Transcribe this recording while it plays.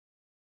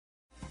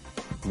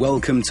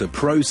Welcome to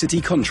Pro City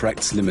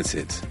Contracts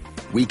Limited.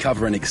 We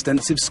cover an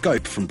extensive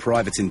scope from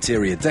private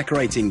interior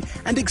decorating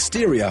and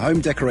exterior home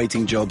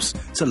decorating jobs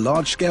to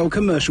large-scale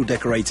commercial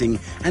decorating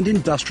and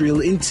industrial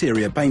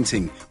interior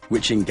painting,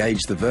 which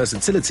engage the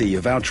versatility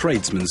of our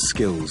tradesmen's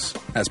skills.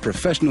 As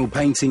professional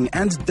painting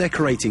and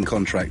decorating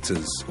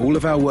contractors, all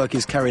of our work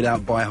is carried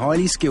out by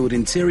highly skilled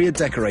interior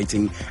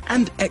decorating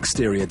and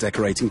exterior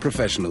decorating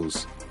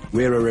professionals.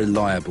 We're a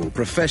reliable,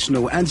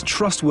 professional and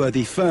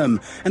trustworthy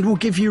firm and will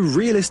give you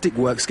realistic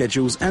work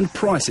schedules and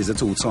prices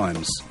at all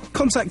times.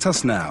 Contact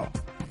us now.